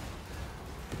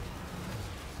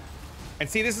 And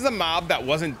see, this is a mob that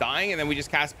wasn't dying, and then we just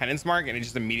cast Penance Mark, and it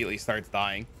just immediately starts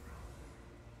dying.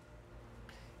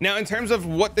 Now, in terms of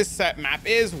what this set map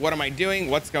is, what am I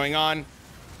doing? What's going on?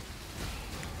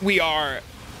 We are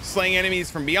slaying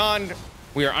enemies from beyond.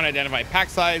 We are unidentified pack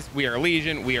size. We are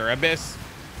Legion. We are Abyss.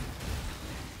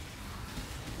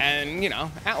 And, you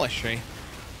know, Atlas Tree.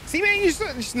 See, man,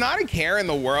 just not a care in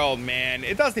the world, man.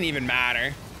 It doesn't even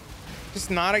matter. Just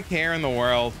not a care in the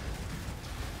world.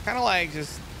 Kind of like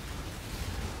just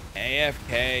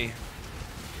AFK.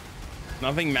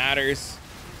 Nothing matters.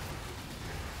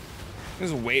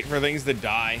 Just wait for things to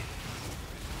die.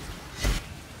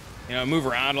 You know, move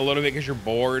around a little bit because you're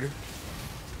bored.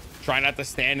 Try not to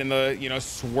stand in the, you know,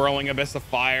 swirling abyss of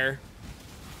fire.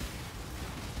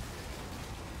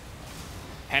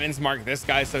 Penance Mark this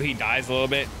guy so he dies a little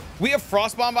bit. We have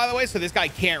Frostbomb, by the way, so this guy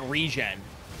can't regen.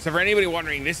 So for anybody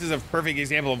wondering, this is a perfect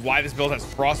example of why this build has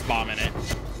Frostbomb in it.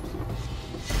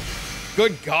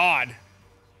 Good God.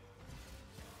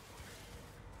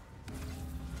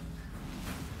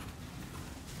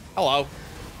 Hello.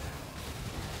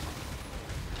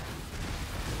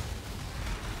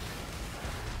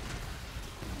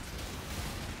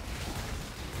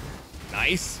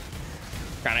 Nice.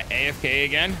 Kind of AFK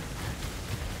again.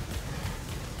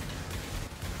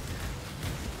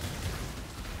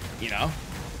 You know.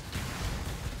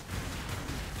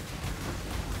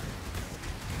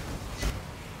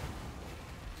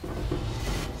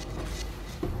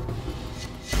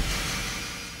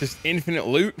 Just infinite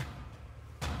loot.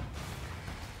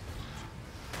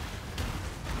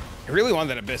 I really want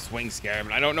that Abyss Wing Scarab,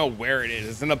 and I don't know where it is.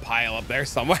 It's in a pile up there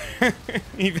somewhere.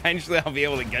 Eventually I'll be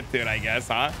able to get to it, I guess,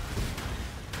 huh?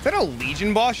 Is that a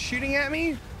Legion boss shooting at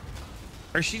me?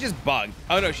 Or is she just bugged?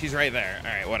 Oh no, she's right there.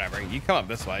 All right, whatever. You come up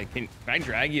this way. Can I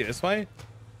drag you this way?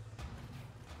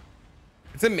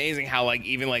 It's amazing how like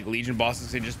even like Legion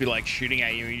bosses can just be like shooting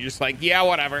at you. And you're just like, yeah,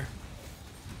 whatever.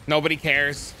 Nobody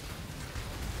cares.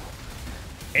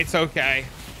 It's okay.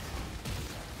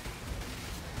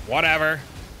 Whatever.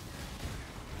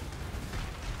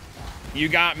 You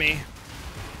got me.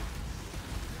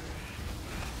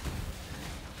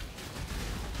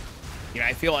 You know,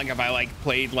 I feel like if I like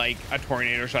played like a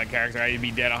tornado shot character, I'd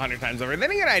be dead 100 times over. Then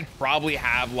again, I'd probably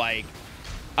have like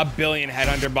a billion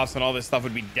headhunter buffs and all this stuff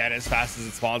would be dead as fast as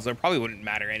it spawns, so it probably wouldn't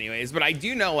matter anyways. But I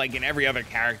do know like in every other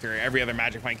character, every other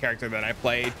Magic Find character that I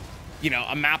played, you know,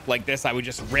 a map like this, I would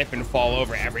just rip and fall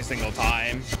over every single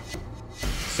time.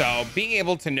 So being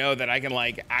able to know that I can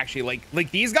like actually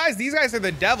like these guys are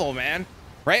the devil, man.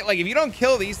 Right? Like if you don't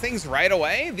kill these things right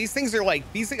away, these things are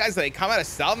like, these guys, they come out of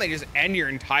stealth and they just end your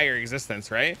entire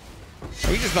existence, right?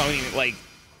 We just don't even like,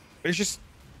 there's just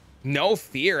no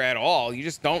fear at all. You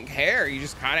just don't care. You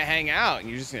just kind of hang out and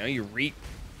you just, you know,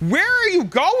 where are you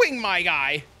going, my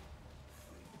guy?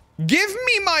 Give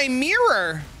me my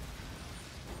mirror.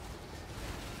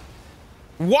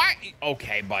 What?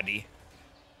 Okay, buddy.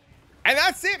 And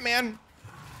that's it, man.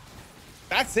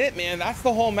 That's it, man. That's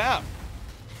the whole map.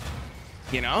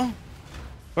 You know,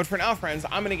 but for now, friends,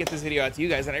 I'm gonna get this video out to you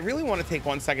guys, and I really want to take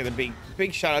 1 second to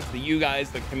big shout out to you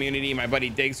guys, the community, my buddy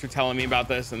Diggz for telling me about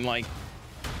this. And like,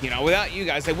 you know, without you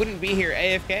guys, I wouldn't be here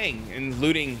AFKing and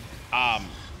looting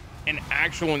an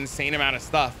actual insane amount of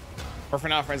stuff. But for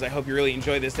now, friends, I hope you really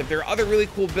enjoyed this. If there are other really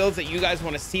cool builds that you guys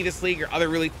want to see this league, or other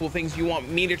really cool things you want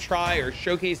me to try or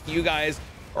showcase to you guys,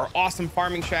 or awesome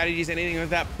farming strategies, anything like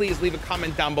that, please leave a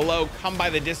comment down below. Come by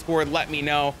the Discord, let me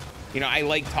know. You know, I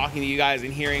like talking to you guys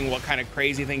and hearing what kind of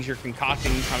crazy things you're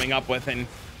concocting and coming up with. And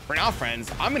for now, friends,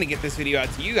 I'm going to get this video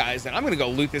out to you guys, and I'm going to go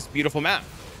loot this beautiful map.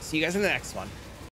 See you guys in the next one.